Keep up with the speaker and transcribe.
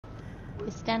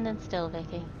You're standing still,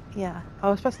 Vicky. Yeah, I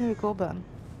was pressing the record button.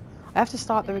 I have to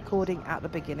start the recording at the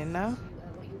beginning now.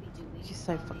 Which is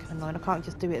so fucking annoying. I can't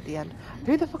just do it at the end.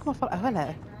 Who the fuck am I following? Oh,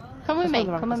 hello. Come with That's me,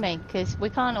 one of the come with wrong me, because we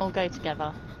can't all go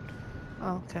together.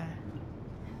 Oh, okay.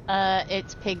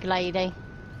 It's Pig Lady.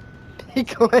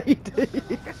 Pig lady.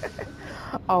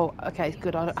 Oh, okay, it's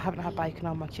good. I haven't had bacon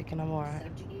on my chicken. I'm alright.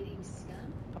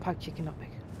 I've had chicken, not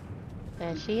bacon.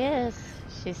 There she is.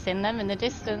 She's seen them in the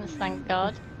distance, thank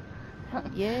God.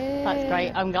 Yeah. That's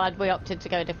great. I'm glad we opted to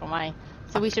go a different way.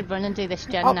 So we should run and do this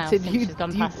gen now since she's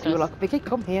gone past You were us. like, Vicky,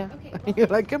 come here. You're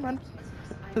like, come on.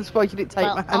 That's why you didn't take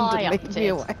Well, my hand I and lead me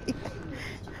opted. away.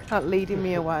 Like leading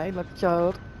me away like a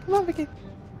child. Come on, Vicky.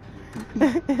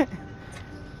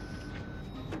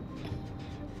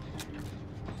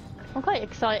 I'm quite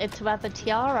excited to have a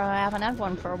tiara. I haven't had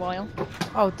one for a while.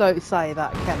 Oh, don't say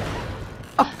that, Kelly.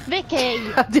 Oh,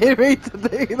 Vicky! I didn't mean to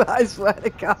do that, I swear to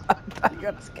God. I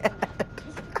got scared.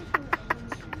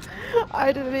 I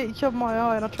had an itch on my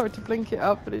eye and I tried to blink it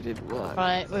up but it didn't work.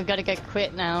 Right, we've got to go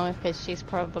quit now because she's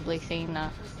probably seen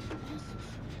that.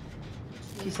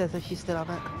 She says that she's still on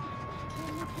it.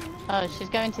 Oh, she's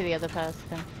going to the other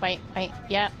person. Wait,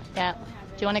 yeah.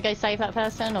 Do you want to go save that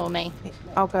person or me?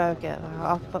 I'll go get her.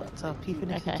 I'll fucked up. You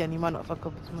finish Okay. again, you might not fuck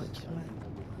up as much.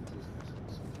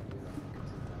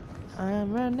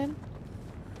 I'm running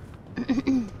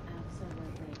in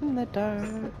the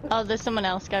dark. Oh, there's someone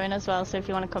else going as well, so if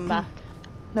you want to come back.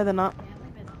 No, they're not.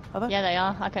 Are they? Yeah, they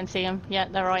are. I can see them. Yeah,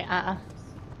 they're right at her.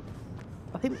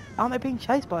 I think, aren't they being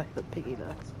chased by the piggy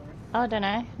though? Oh, I don't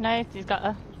know. No, he's got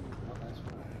her.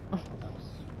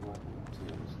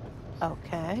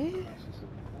 Okay.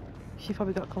 She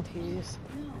probably got confused.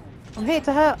 I'm here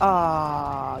to hurt.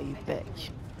 Ah, you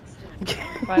bitch.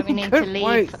 Right, we need to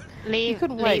leave. You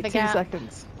couldn't wait a 2 gap.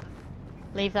 seconds.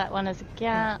 Leave that one as a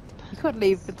gap. You couldn't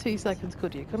leave for 2 seconds,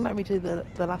 could you? Couldn't let me do the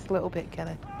last little bit,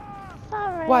 Kelly.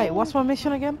 Sorry. Wait, what's my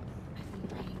mission again?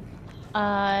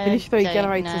 Finish 3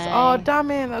 generators. Know. Oh,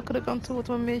 damn it! I could have gone towards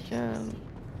my mission.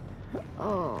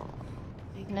 Oh.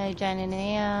 No gen in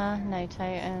here. No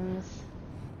totems.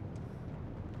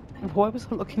 Why was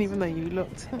I looking even though you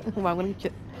looked? Well, I'm going to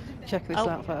check this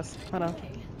out first. Hold on.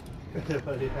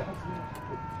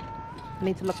 I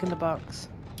need to look in the box.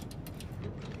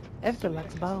 Everybody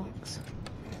likes a box.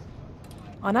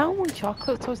 I now want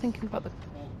chocolate, so I was thinking about the...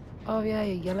 Oh yeah,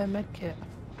 your yellow med kit.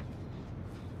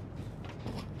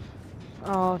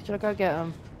 Oh, should I go get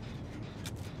them?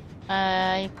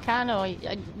 You can or...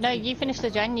 no, you finish the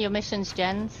gen. Your mission's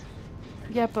gens.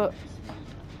 Yeah, but...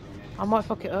 I might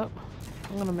fuck it up.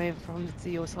 I'm gonna move from to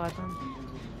your side then.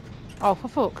 Oh, for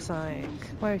fuck's sake.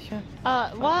 Where is she?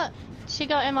 What? She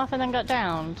got him off and then got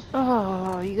downed?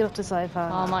 Oh, you're gonna have to save her.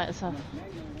 Oh, I might as well.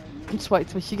 Just wait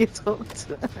till she gets hooked.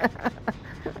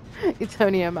 It's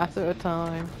only a matter of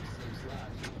time.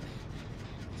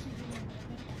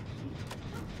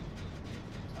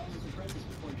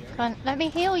 Come on, let me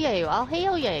heal you. I'll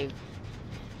heal you.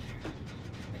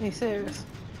 Are you serious?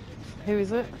 Who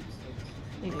is it?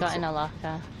 You've got in a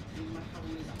locker.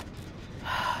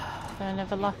 Is there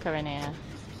another locker in here?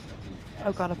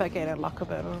 Oh god, I better get in a locker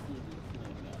better.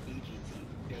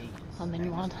 I'm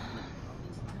in one.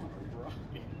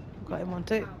 Got him on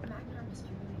too.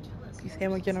 You see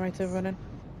my generator running?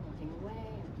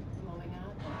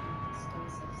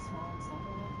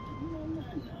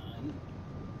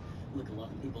 Look, a lot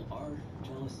of people are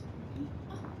jealous.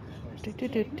 Do, do,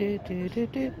 do, do, do, do, do.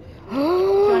 Do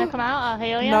you want to come out? I'll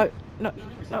heal you.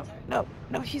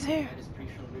 No, she's here.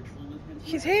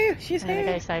 She's here, she's I'm gonna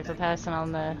here. go save the person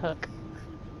on the hook.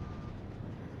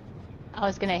 I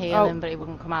was gonna heal him, but he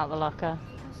wouldn't come out the locker.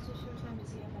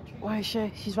 Where is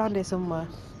she? She's round here somewhere.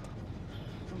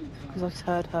 Because I just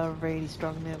heard her really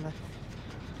strong near me.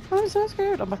 I'm so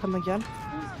scared. I'm back on the gen.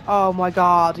 Oh my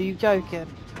god, are you joking?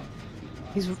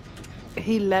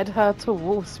 He led her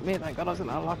towards me. Thank god I was in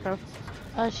that locker.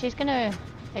 Oh, she's gonna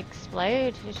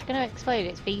explode. She's gonna explode.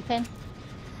 It's beeping.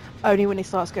 Only when it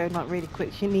starts going like really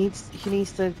quick. She needs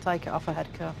to take it off her head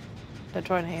cuff. Don't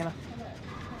try and heal her.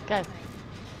 Go.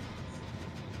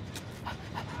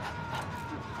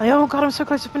 Oh god, I'm so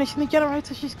close to finishing the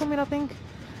generator. She's coming, I think.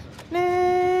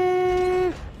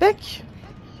 No, bitch.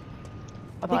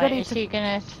 I think I need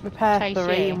to repair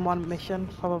 3 in 1 mission,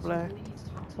 probably.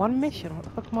 1 mission? What the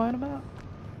fuck am I on about?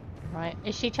 Right,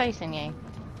 is she chasing you?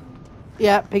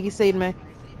 Yeah, Piggy seen me.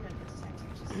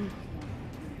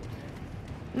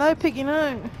 No, Piggy,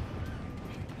 no.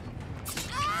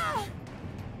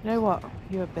 You know what?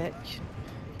 You're a bitch.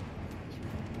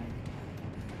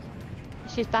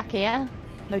 She's back here.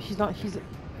 No, she's not. She's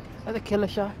at the killer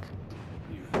shack.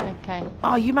 Okay.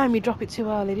 Oh, you made me drop it too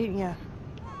early, didn't you?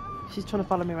 She's trying to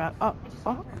follow me around. Oh,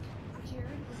 oh.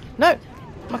 No!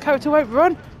 My character won't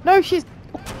run! No, she's...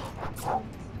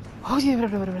 Oh,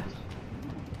 yeah.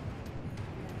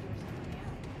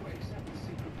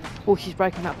 Oh, she's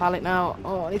breaking that pallet now.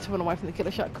 Oh, I need to run away from the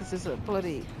killer shot because there's a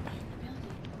bloody...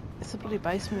 It's a bloody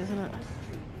basement, isn't it?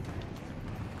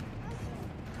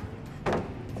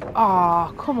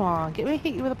 Oh, come on. Get me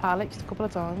hit you with a pallet just a couple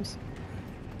of times.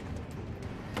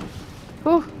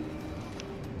 Ooh.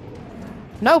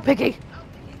 No, Piggy!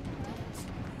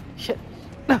 Shit.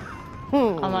 I'm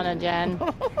on a gen.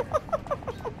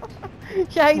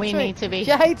 She hates We me. need to be.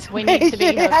 She hates we me. need to be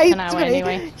She hooked hates now me.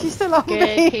 anyway. She's still on me.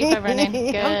 Good, keep her running.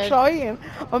 I'm Good. trying.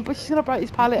 But she's gonna break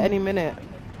this pallet any minute,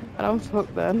 and I'm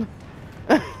fucked then.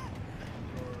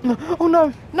 Oh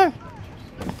no, no.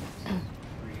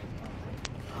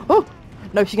 Oh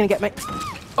no, she's gonna get me.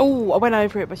 Oh, I went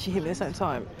over it, but she hit me at the same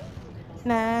time.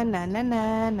 Nah, nah, nah,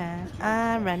 nah, nah.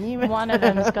 I ran you. One of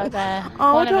them's got their.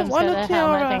 Oh, one I of don't them's want got a their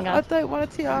helmet thing tiara. I off. don't want a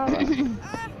tiara.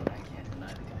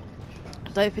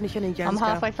 Don't finish any gens. I'm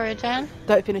halfway through a gen.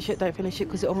 Don't finish it,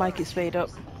 because it'll make it speed up.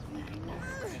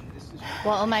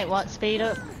 What'll make what speed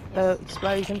up? The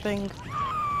explosion thing.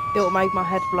 It'll make my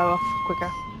head blow off quicker.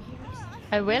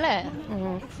 Oh, will it?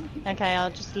 Mm-hmm. Okay,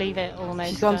 I'll just leave it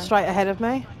almost. She's gone straight ahead of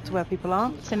me to where people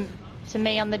are. To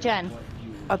me on the gen.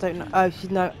 I don't know. Oh,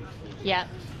 she's no. Yeah.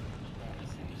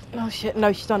 Oh shit!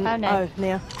 No, she's done. Oh, no. Oh,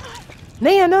 Nia.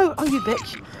 Nia, no! Oh, you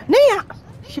bitch! Nia!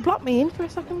 She blocked me in for a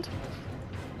second.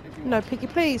 No, Piggy,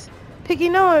 please. Piggy,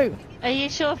 no! Are you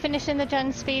sure finishing the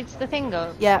gen speeds the thing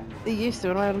up? Yeah, it used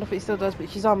to, and I don't know if it still does, but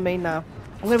she's on me now.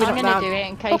 I'm gonna be knocked down. do it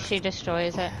in case she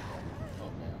destroys it.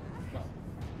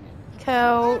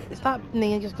 Kel, is that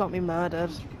Nia just got me murdered?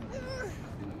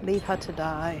 Leave her to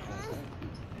die.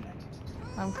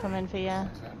 I'm coming for you.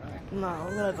 No,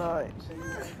 I'm gonna die.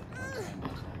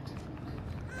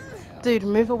 Dude,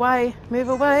 move away, move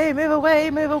away, move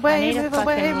away, move I away, need a move fucking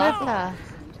away, locker.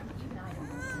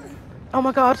 Oh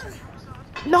my god.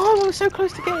 No, I was so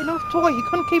close to getting off toy. You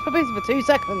couldn't keep her busy for 2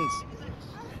 seconds.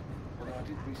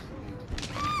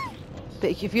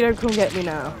 Bitch, if you don't come get me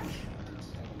now,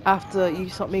 after you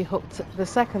shot me hooked the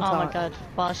second time. Oh my god,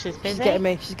 while she's busy. She's getting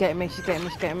me, she's getting me, she's getting me,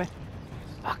 she's getting me.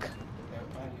 Fuck.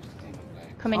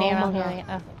 Come in Oh here, my round God. here.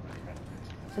 Oh.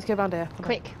 Let's go round here. Hold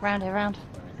Quick, round here, round.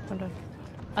 on. Hold on.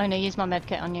 Oh no, use my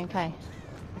medkit on you, okay?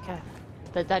 Okay.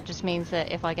 But that just means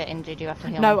that if I get injured, you have to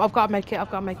heal No, me. I've got to make it, I've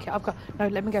got to make it, I've got... No,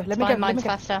 let me go, let me go, Fine, let me mine's go.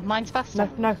 faster. Mine's faster.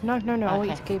 No, I want you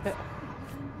Okay. to keep it.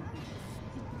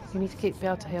 You need to be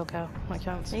able to heal, Cal. My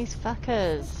chance. These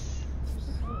fuckers.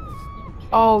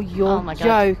 Oh, you're Oh my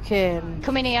God. joking.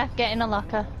 Come in here, get in a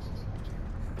locker.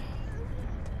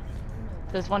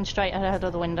 There's one straight ahead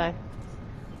of the window.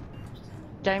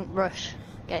 Don't rush.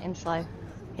 Get in slow.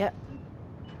 Yep.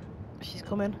 She's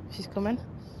coming, she's coming.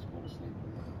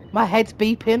 My head's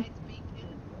beeping.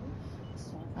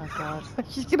 Oh god.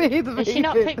 She's gonna hear the beeping. Is she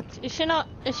not picked?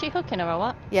 Is she hooking her or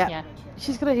what? Yeah. Yeah.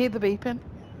 She's gonna hear the beeping.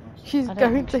 She's I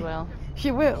don't going think to. she will.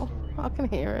 She will. I can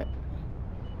hear it.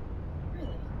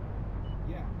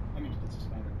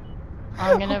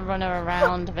 I'm gonna run her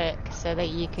around, Vic, so that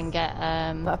you can get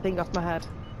That thing off my head.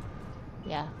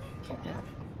 yeah.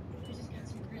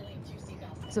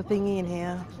 There's a thingy in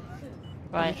here.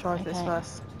 Right. Let me try this okay.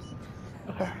 first.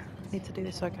 Okay. Need to do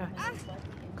this, okay.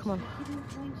 Come on.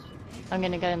 I'm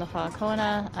gonna go in the far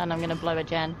corner and I'm gonna blow a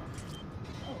gen.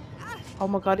 Oh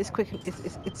my god, it's quick.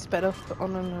 It's sped up. Oh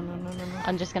no.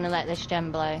 I'm just gonna let this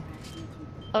gen blow.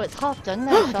 Oh, it's half done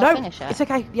then, so I'll No, finish it. it's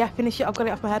okay. Yeah, finish it. I've got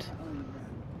it off my head.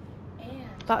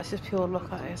 That's just pure luck,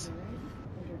 that is.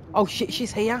 Oh shit,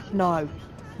 she's here? No.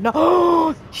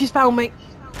 No! She's found me!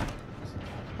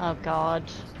 Oh god.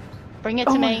 Bring it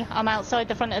to me. I'm outside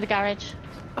the front of the garage.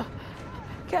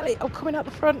 Kelly, I'm coming out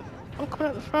the front. I'm coming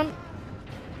out the front.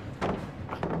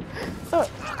 Oh,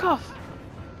 fuck off.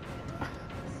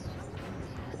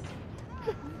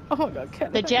 Oh my god,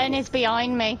 Kelly. The gen is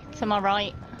behind me, to my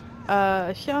right.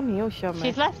 Is she on me or is she on me?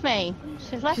 She's left me.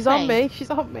 She's on me. She's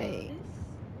on me.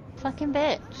 Fucking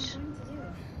bitch.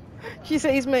 She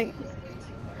sees me.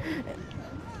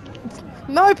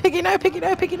 No, Piggy, no, Piggy,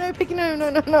 no, Piggy, no, Piggy, no,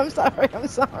 I'm sorry, I'm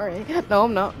sorry. No,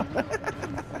 I'm not.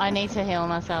 I need to heal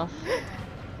myself.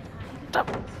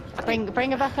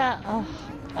 Bring her back out. Oh,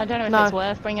 I don't know if it's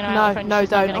worth bringing her out in front. No,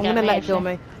 She's not don't. I'm get gonna let her is kill she?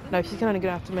 me. No, she's gonna go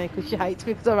after me because she hates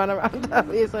me because I ran around her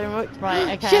here so much.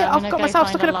 Right, okay. Shit, I'm I've gonna got go myself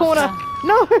find stuck in a locker. corner.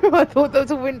 No, I thought there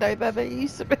was a window there. There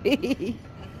used to be.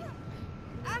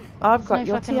 I've got no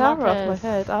your fucking tiara off my lockers.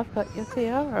 head. I've got your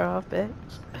tiara off, bitch.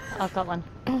 I've got one.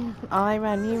 I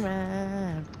ran you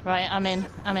round. Right, I'm in.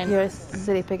 You're a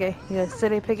silly piggy. You're a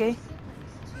silly piggy.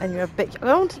 And you're a bitch.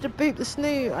 I wanted to boot the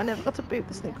snoot. I never got to boot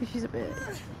the snoot because she's a bitch.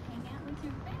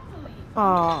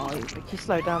 Oh, you bitch. You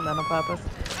slowed down then on purpose.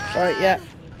 Right, yeah.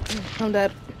 I'm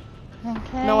dead.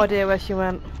 Okay. No idea where she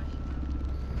went.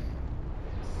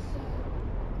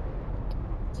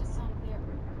 Just so I'm clear,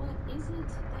 what is it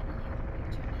that you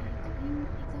picture me doing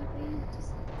exactly?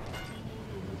 Just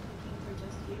cleaning and cooking for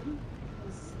just you?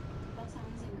 Because that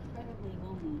sounds incredibly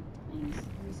lonely. And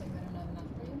you're saying that I'm not enough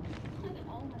for you? Not at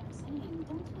all what I'm saying.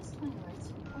 Don't twist my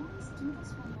words. You always do this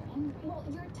when you're angry. Well,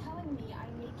 you're telling me I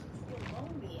make you feel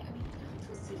lonely. I mean, how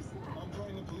twisted is that? I'm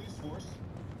joining the police force.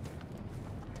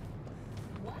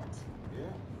 What?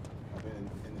 Yeah. I've been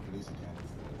in the police academy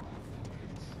for a while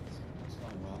now. It's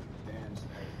going well. Dan's the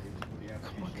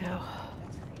Come on, girl.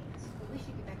 That's great. But we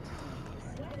should get back to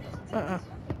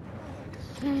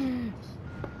it.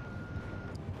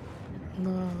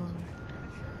 No.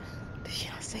 Did she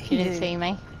not see She you? didn't see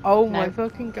me. Oh my No.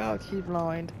 fucking god, she's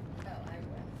blind.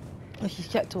 Well, she's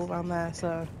checked all around there,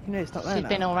 so you know it's not there She's now.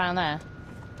 been all around there.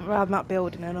 Around that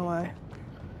building anyway.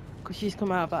 Because she's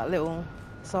come out of that little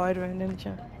side room, didn't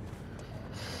she?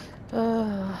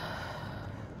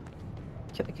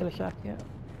 Check the killer shack, yeah.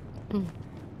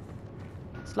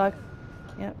 Slow.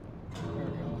 Yep.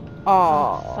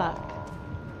 Oh, fuck.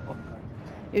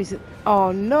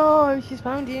 Oh no, she's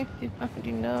found you. She's found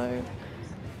you, no.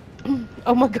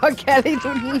 Oh my god, Kelly.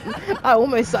 I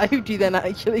almost saved you then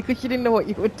actually because you didn't know what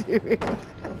you were doing.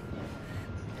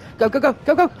 Go, go, go,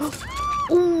 go, go.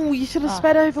 Ooh, you should have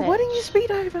sped over. Why didn't you speed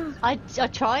over? I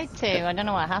tried to. I don't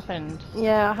know what happened.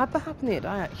 Yeah, I had that happen the other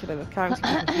day actually. The character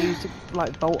got confused to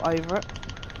like bolt over it.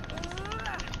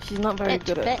 She's not very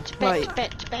good at like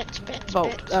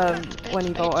bolt when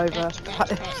you bolt over.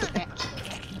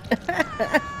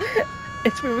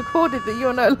 It's been recorded that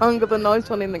you're no longer the nice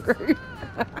one in the group.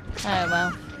 Oh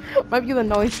well. Maybe you're the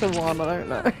nicer one, I don't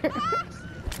know.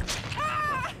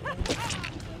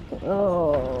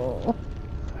 Oh.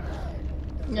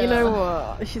 You know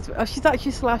what? She's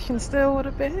actually slashing still, what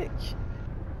a bitch.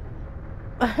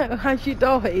 As she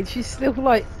died, she's still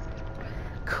like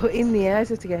cutting the air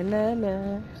just to go, no,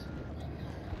 no.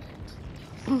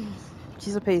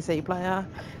 She's a PC player.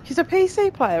 She's a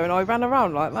PC player and I ran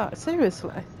around like that.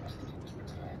 Seriously.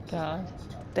 God.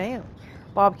 Damn.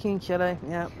 Barbecue and chili,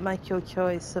 yeah. Make your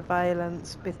choice.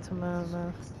 Surveillance, bitter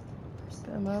murmur.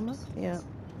 Bitter murmur? Yeah.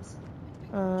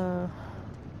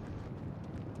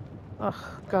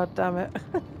 Oh, god damn it.